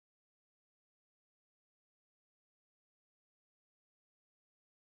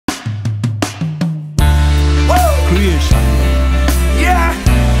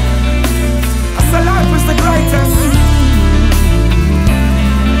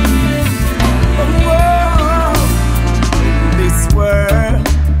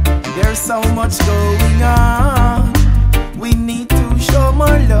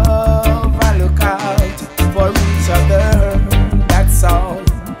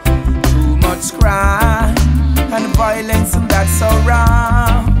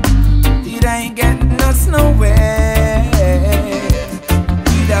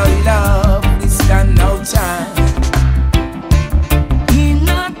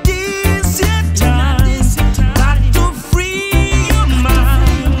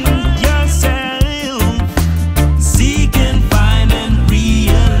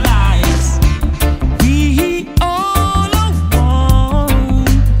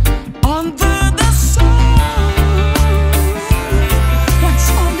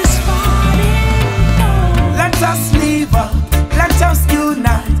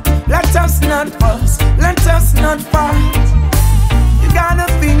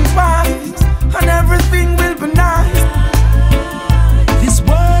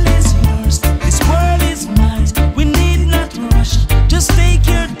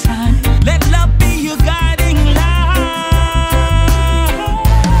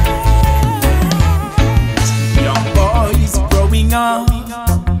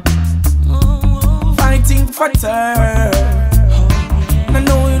comforter. And I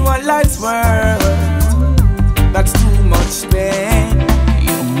know it what life's worth. That's too much pain.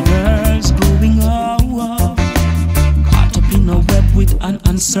 Young girls growing up, caught up in a web with an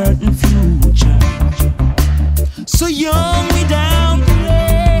uncertain future. So young without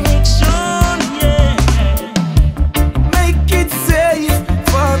direction, yeah. Make it safe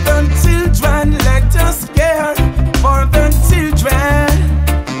for the children. Let us care for the children.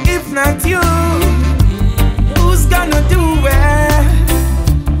 If not you, who's gonna do it?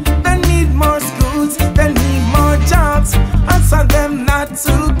 They need more schools, they need more jobs. Answer them not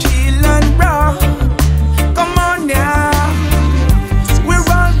to kill and rob. Come on now, we're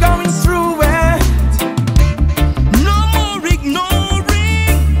all going through it. No more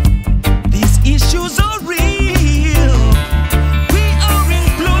ignoring, these issues are real. We are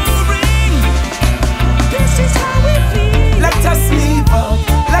imploring, this is how we feel. Let us live up,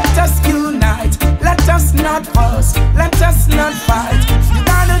 let us unite. Let us not fuss, let us not fight. You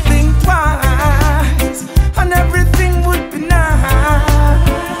gotta think twice, and everything would be nice.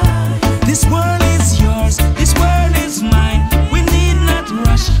 This world is yours, this world is mine. We need not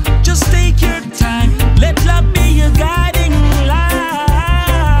rush, just take your time. Let love be your guiding light.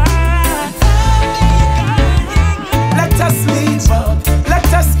 Let us live up, let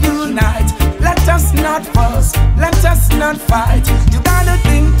us unite. Let us not fuss, let us not fight. You gotta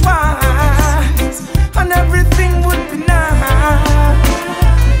think